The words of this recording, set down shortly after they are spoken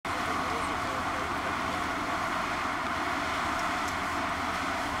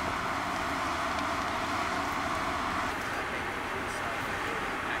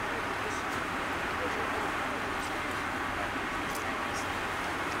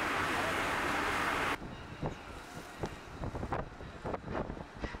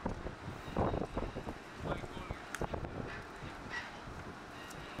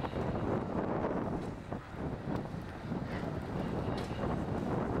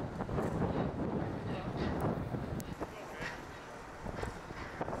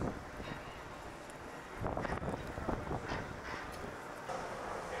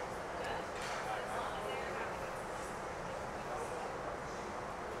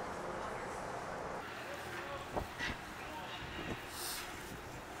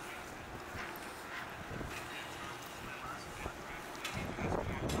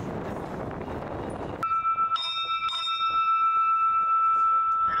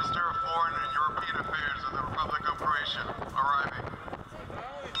Minister of Foreign and European Affairs of the Republic of Croatia, arriving.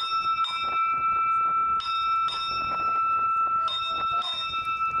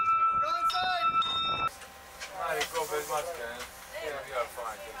 Go inside! Go very much, man. Yeah, we are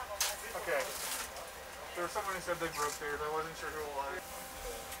fine. Okay. There was someone who said they broke theirs. I wasn't sure who it was.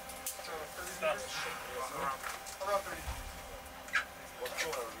 So 30 meters? Around 30 meters.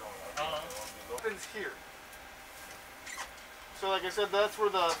 Opens here. So like I said, that's where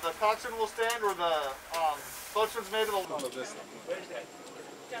the coxswain will stand, or the boatswain's mate of the...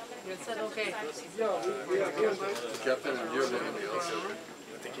 You said okay. Captain and you're looking at me also.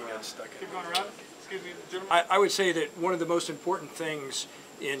 I think he got stuck in. Keep going around. Excuse me, gentlemen. I would say that one of the most important things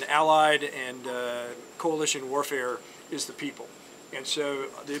in Allied and coalition warfare is the people. And so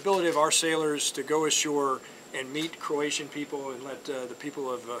the ability of our sailors to go ashore and meet Croatian people and let the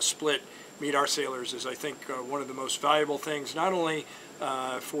people of Split meet our sailors is, I think, one of the most valuable things, not only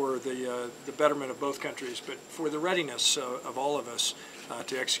for the betterment of both countries, but for the readiness of all of us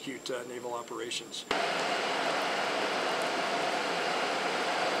to execute naval operations.